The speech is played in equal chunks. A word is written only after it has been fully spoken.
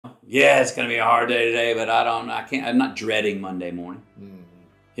yeah, it's going to be a hard day today, but I'm not dreading Monday morning,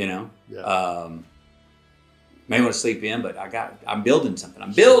 you know? Yeah. May want to sleep in, but I'm building something.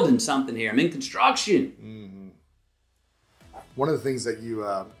 I'm building something here. I'm in construction. One of the things that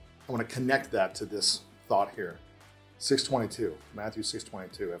I want to connect that to this thought here. 6:22, Matthew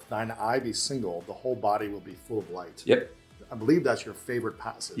 6:22. If thine eye be single, the whole body will be full of light. Yep. I believe that's your favorite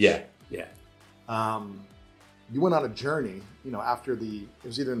passage. Yeah. You went on a journey, after it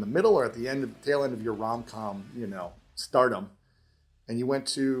was either in the middle or at the tail end of your rom-com, stardom, and you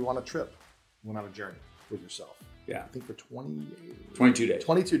went on a trip, went on a journey with yourself. Yeah. I think for 22 days.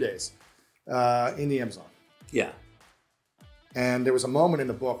 22 days in the Amazon. Yeah. And there was a moment in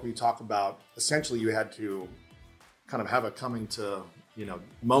the book where you talk about, essentially you had to kind of have a coming to,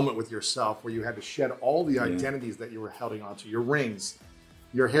 moment with yourself where you had to shed all the identities that you were holding onto, your rings,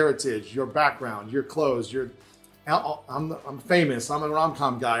 your heritage, your background, your clothes, I'm famous, I'm a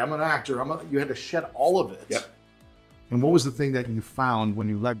rom-com guy, I'm an actor, you had to shed all of it. Yep. And what was the thing that you found when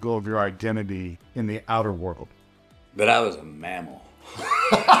you let go of your identity in the outer world? That I was a mammal.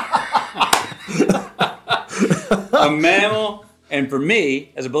 A mammal, and for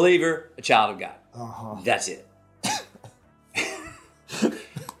me, as a believer, a child of God. That's it.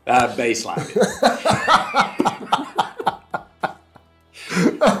 I baselined it.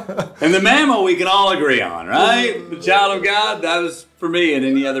 And the mammal we can all agree on, right? The child of God, that was for me and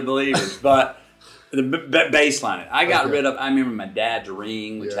any other believers. But the baseline, I remember my dad's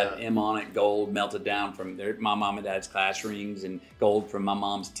ring, which had an M on it, gold melted down from my mom and dad's class rings, and gold from my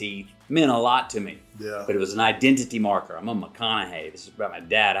mom's teeth. It meant a lot to me. Yeah. But it was an identity marker. I'm a McConaughey. This is about my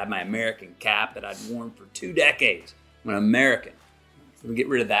dad. I had my American cap that I'd worn for 2 decades. I'm an American. So we get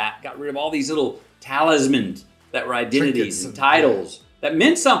rid of that. Got rid of all these little talismans that were identities and titles that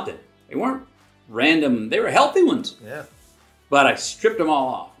meant something. They weren't random. They were healthy ones. Yeah. But I stripped them all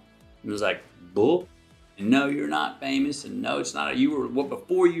off. It was like, bull. And no, you're not famous. And no, it's not.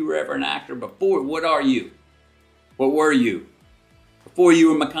 Before you were ever an actor, what are you? What were you? Before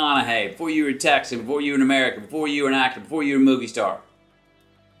you were McConaughey, before you were a Texan, before you were an American, before you were an actor, before you were a movie star,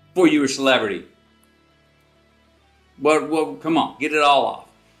 before you were a celebrity. Well, come on, get it all off.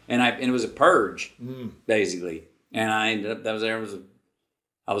 And it was a purge, basically. And I ended up,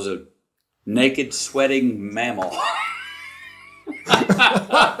 I was a naked, sweating mammal.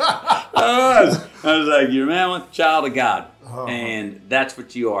 I was like, you're a mammal, child of God. And that's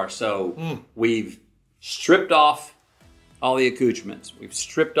what you are. So we've stripped off all the accoutrements. We've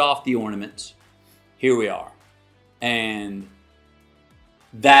stripped off the ornaments. Here we are. And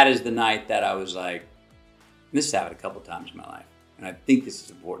that is the night that I was like, this has happened a couple times in my life. And I think this is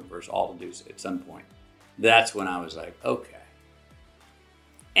important for us all to do at some point. That's when I was like, okay.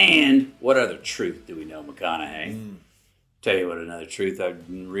 And what other truth do we know, McConaughey? Tell you what, another truth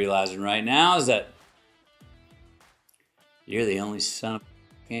I'm realizing right now is that you're the only son of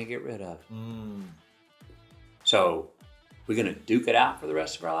I can't get rid of. So we're going to duke it out for the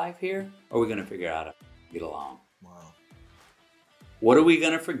rest of our life here, or are we going to figure out how to get along? Wow. What are we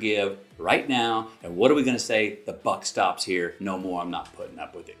going to forgive right now, and what are we going to say, the buck stops here, no more, I'm not putting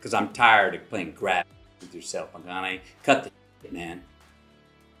up with it, because I'm tired of playing grab with yourself, McConaughey. Cut the shit, man.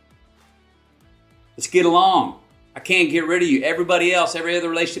 Let's get along. I can't get rid of you. Everybody else, every other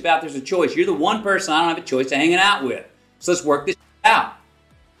relationship out there's a choice. You're the one person I don't have a choice to hanging out with. So let's work this out.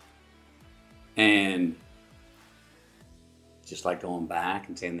 And just like going back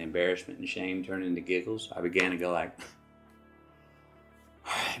and saying the embarrassment and shame turned into giggles, I began to go like,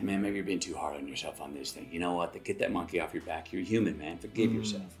 man, maybe you're being too hard on yourself on this thing. You know what? Get that monkey off your back. You're human, man. Forgive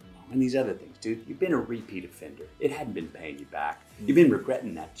yourself. And these other things, dude. You've been a repeat offender. It hadn't been paying you back. You've been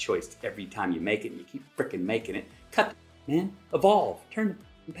regretting that choice every time you make it, and you keep freaking making it. Cut the man. Evolve. Turn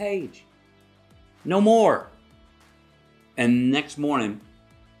the page. No more. And next morning,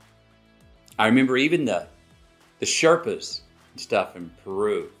 I remember even the Sherpas and stuff in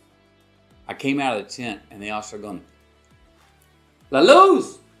Peru. I came out of the tent, and they all started going, La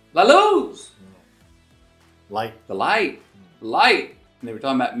luz! La luz! Light. The light. The light. And they were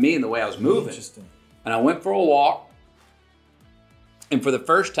talking about me and the way I was moving. Interesting. And I went for a walk. And for the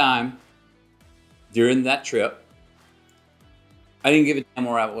first time during that trip, I didn't give a damn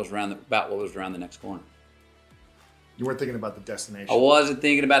about what was around the next corner. You weren't thinking about the destination. I wasn't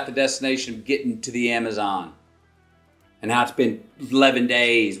thinking about the destination of getting to the Amazon. And how it's been 11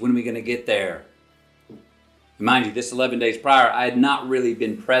 days. When are we going to get there? And mind you, this 11 days prior, I had not really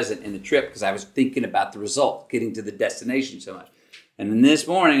been present in the trip because I was thinking about the result, getting to the destination so much. And then this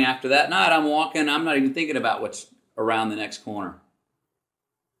morning, after that night, I'm walking, I'm not even thinking about what's around the next corner.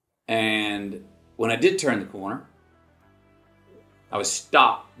 And when I did turn the corner, I was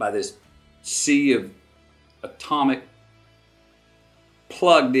stopped by this sea of atomic,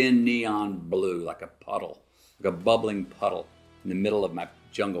 plugged in neon blue, like a puddle, like a bubbling puddle in the middle of my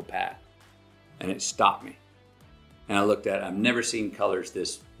jungle path. And it stopped me. And I looked at it. I've never seen colors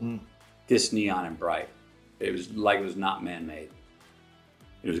this neon and bright. It was like it was not man-made.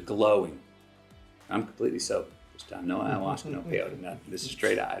 It was glowing. I'm completely sober this time. No ayahuasca, no peyote, nothing. This is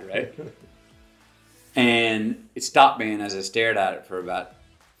straight-eyed, right? And it stopped me, and as I stared at it for about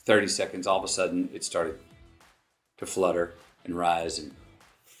 30 seconds, all of a sudden it started to flutter and rise and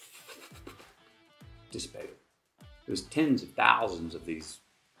dissipated. It was tens of thousands of these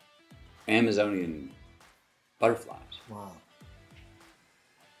Amazonian butterflies. Wow.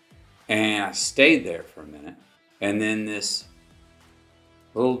 And I stayed there for a minute, and then this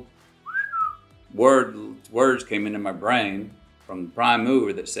little words came into my brain from the prime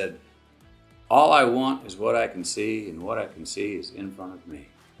mover that said, all I want is what I can see, and what I can see is in front of me.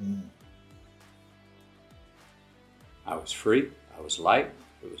 I was free, I was light,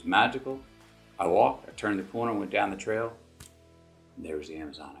 it was magical. I walked, I turned the corner, went down the trail, and there was the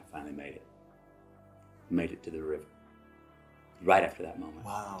Amazon. I finally made it. Made it to the river. Right after that moment.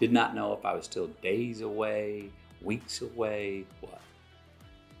 Wow. Did not know if I was still days away, weeks away, what.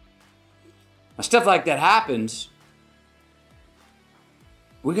 Now, stuff like that happens.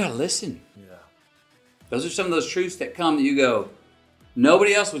 We gotta listen. Yeah. Those are some of those truths that come that you go,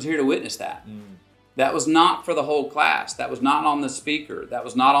 nobody else was here to witness that. That was not for the whole class. That was not on the speaker. That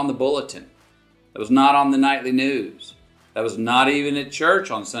was not on the bulletin. That was not on the nightly news. That was not even at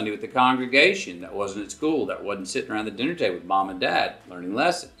church on Sunday with the congregation. That wasn't at school. That wasn't sitting around the dinner table with mom and dad learning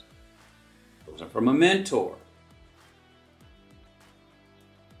lessons. It wasn't from a mentor.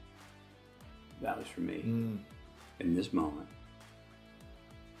 That was for me. In this moment,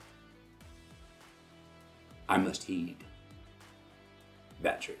 I must heed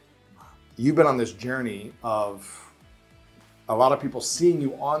that truth. You've been on this journey of a lot of people seeing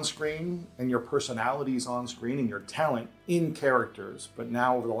you on screen and your personalities on screen and your talent in characters. But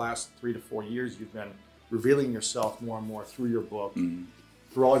now over the last 3 to 4 years, you've been revealing yourself more and more through your book,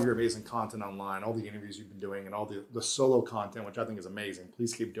 through all of your amazing content online, all the interviews you've been doing, and all the solo content, which I think is amazing.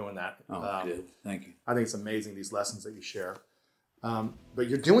 Please keep doing that. Oh, good. Thank you. I think it's amazing, these lessons that you share. But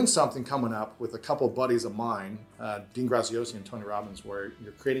you're doing something coming up with a couple of buddies of mine, Dean Graziosi and Tony Robbins, where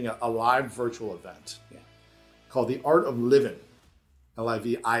you're creating a live virtual event called The Art of Living,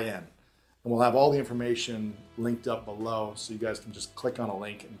 Livin. And we'll have all the information linked up below so you guys can just click on a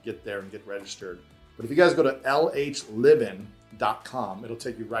link and get there and get registered. But if you guys go to lhlivin.com, it'll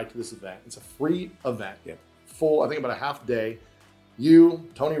take you right to this event. It's a free event, full, I think about a half day. You,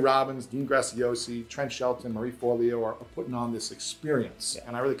 Tony Robbins, Dean Graziosi, Trent Shelton, Marie Forleo are putting on this experience.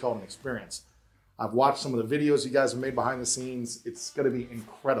 And I really call it an experience. I've watched some of the videos you guys have made behind the scenes. It's going to be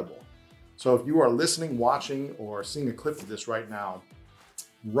incredible. So if you are listening, watching, or seeing a clip of this right now,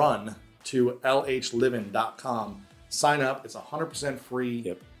 run to lhlivin.com, sign up. It's 100%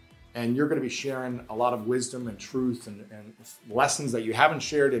 free. And you're going to be sharing a lot of wisdom and truth and lessons that you haven't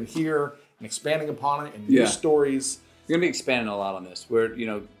shared in here and expanding upon it and new stories. You're going to be expanding a lot on this. Where,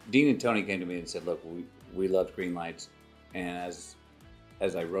 Dean and Tony came to me and said, look, we love green lights. And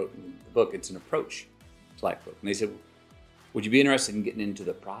as I wrote in the book, it's an approach to life book. And they said, would you be interested in getting into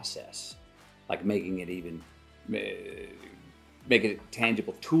the process? Like making it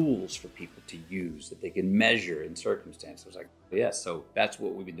tangible tools for people to use that they can measure in circumstances. I was like, yes, so that's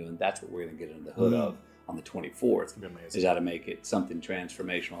what we've been doing. That's what we're going to get under the hood of on the 24th. Is how to make it something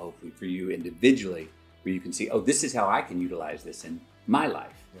transformational, hopefully for you individually, where you can see, oh, this is how I can utilize this in my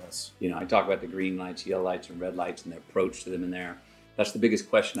life. Yes. I talk about the green lights, yellow lights, and red lights and the approach to them in there. That's the biggest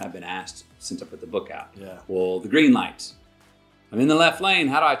question I've been asked since I put the book out. Well, the green lights. I'm in the left lane.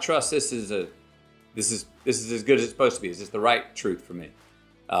 How do I trust this is as good as it's supposed to be? Is this the right truth for me?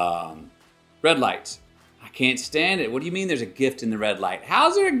 Red lights. I can't stand it. What do you mean there's a gift in the red light?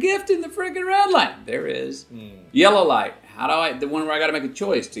 How's there a gift in the freaking red light? There is. Yellow light. The one where I got to make a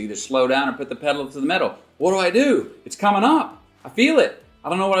choice to either slow down or put the pedal to the metal. What do? It's coming up. I feel it. I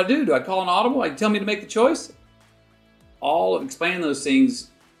don't know what I do. Do I call an audible? Tell me to make the choice? All of explaining those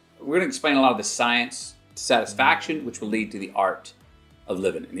things, we're going to explain a lot of the science to satisfaction, which will lead to the art of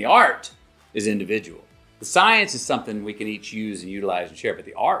living. And the art is individual. The science is something we can each use and utilize and share, but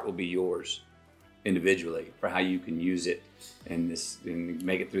the art will be yours individually for how you can use it and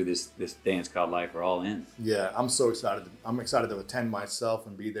make it through this dance called life. We're all in. Yeah, I'm so excited. I'm excited to attend myself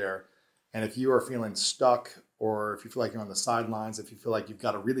and be there. And if you are feeling stuck, or if you feel like you're on the sidelines, if you feel like you've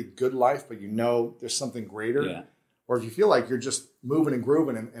got a really good life, but there's something greater, or if you feel like you're just moving and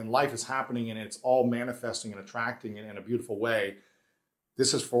grooving and life is happening and it's all manifesting and attracting in a beautiful way,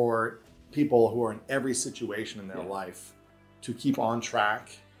 This is for people who are in every situation in their life to keep on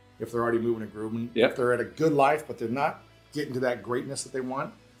track if they're already moving and grooving. If they're at a good life, but they're not getting to that greatness that they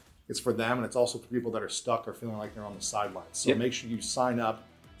want, it's for them. And it's also for people that are stuck or feeling like they're on the sidelines. So make sure you sign up.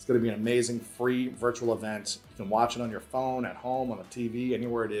 It's going to be an amazing free virtual event. You can watch it on your phone, at home, on a TV,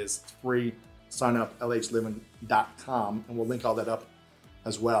 anywhere it is. It's free. Sign up, lhliving.com, and we'll link all that up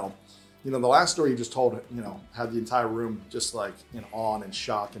as well. You know, the last story you just told, you know, had the entire room just like in awe and in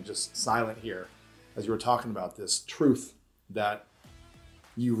shock and just silent here as you were talking about this truth that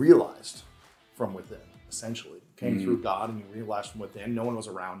you realized from within, essentially. It came through God and you realized from within. No one was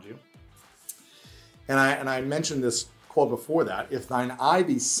around you. And I mentioned this quote before that: if thine eye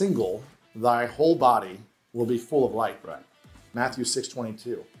be single, thy whole body will be full of light. Right. Matthew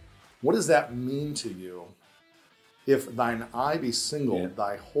 6:22. What does that mean to you? If thine eye be single,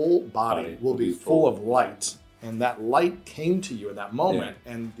 thy whole body will be full of light. And that light came to you in that moment.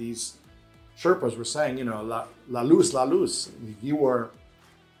 And these Sherpas were saying, you know, la luz, la luz. You were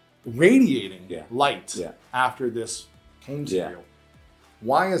radiating light after this came to you.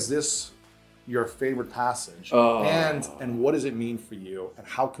 Why is this your favorite passage? And what does it mean for you? And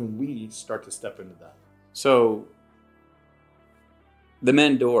how can we start to step into that? So the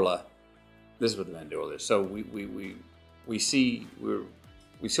mandorla, this is what the mandorla is. So we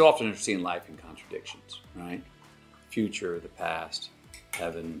so often are seeing life in contradictions, right? Future, the past,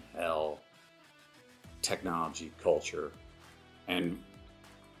 heaven, hell, technology, culture, and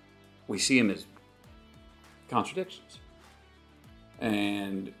we see them as contradictions.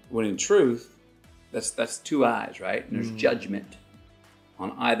 And when in truth, that's two eyes, right? And there's judgment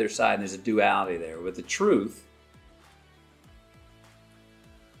on either side, and there's a duality there. But the truth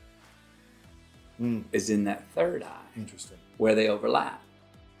is in that third eye. Interesting. Where they overlap.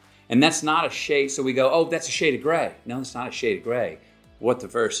 And that's not a shade, so we go, oh, that's a shade of gray. No, it's not a shade of gray. What the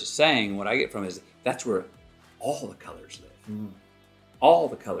verse is saying, what I get from it is, that's where all the colors live. All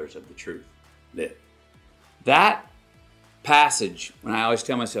the colors of the truth live. That passage, when I always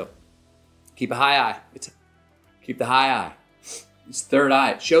tell myself, keep a high eye. Keep the high eye. It's third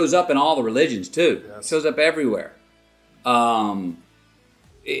eye. It shows up in all the religions too. Yes. It shows up everywhere.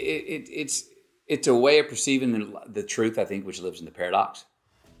 It's a way of perceiving the truth, I think, which lives in the paradox.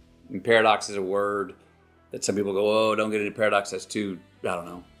 And paradox is a word that some people go, oh, don't get into paradox. That's too, I don't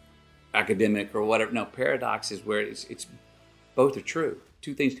know, academic or whatever. No, paradox is where it's both are true.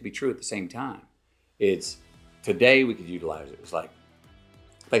 Two things can be true at the same time. It's today we could utilize it. It's like,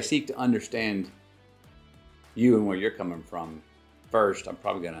 if I seek to understand you and where you're coming from first, I'm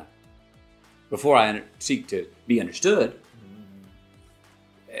probably going to, before I seek to be understood,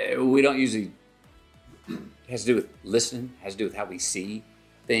 we don't usually, it has to do with listening, it has to do with how we see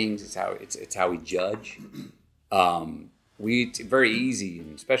things, it's how we judge. It's very easy,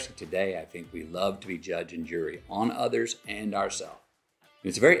 and especially today, I think we love to be judge and jury on others and ourselves.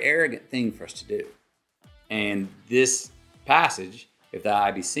 It's a very arrogant thing for us to do. And this passage, if thy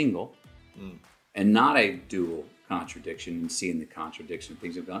eye be single, and not a dual contradiction, and seeing the contradiction,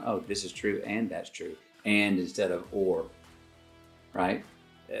 things have gone, oh, this is true and that's true, and instead of or, right?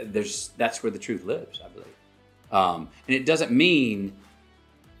 That's where the truth lives, I believe. And it doesn't mean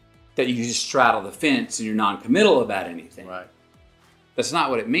that you just straddle the fence and you're non-committal about anything. Right. That's not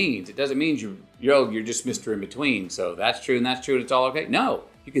what it means. It doesn't mean you're just Mr. In Between. So that's true and that's true and it's all okay. No,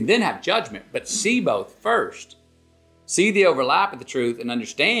 you can then have judgment, but see both first. See the overlap of the truth and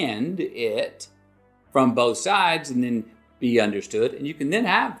understand it from both sides and then be understood. And you can then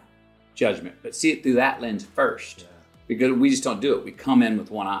have judgment, but see it through that lens first. Yeah. Because we just don't do it. We come in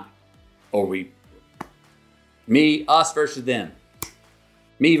with one eye. Or me, us versus them.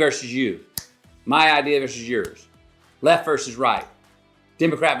 Me versus you. My idea versus yours. Left versus right.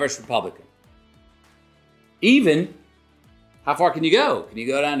 Democrat versus Republican. Even, how far can you go? Can you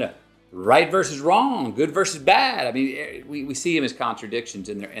go down to right versus wrong, good versus bad? I mean, we see them as contradictions,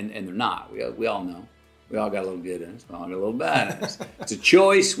 and they're not. We all know. We all got a little good in us. We all got a little bad in us. It's a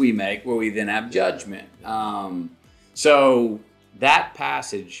choice we make where we then have judgment. So that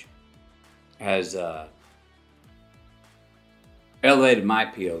passage has elevated my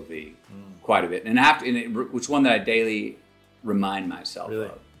POV quite a bit, and it's one that I daily remind myself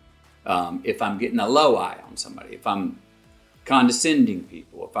of. If I'm getting a low eye on somebody, if I'm condescending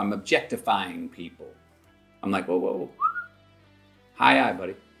people, if I'm objectifying people, I'm like, whoa, high eye,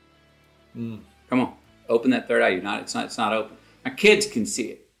 buddy. Come on, open that third eye. It's not open. My kids can see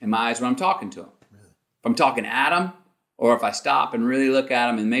it in my eyes when I'm talking to them. Really? If I'm talking at them, or if I stop and really look at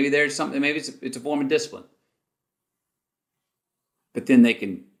them, and maybe there's something, maybe it's a form of discipline. But then they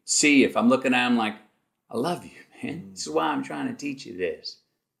can see if I'm looking at them like, I love you, man. This is why I'm trying to teach you this.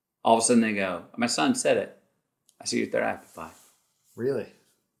 All of a sudden they go, my son said it. I see you at Third Act at 5. Really?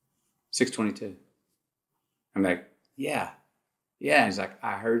 6:22. I'm like, yeah. Yeah. He's like,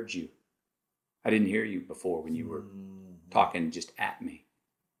 I heard you. I didn't hear you before when you were talking just at me.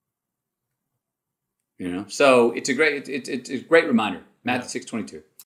 You know? So it's a great reminder. Matthew 6:22.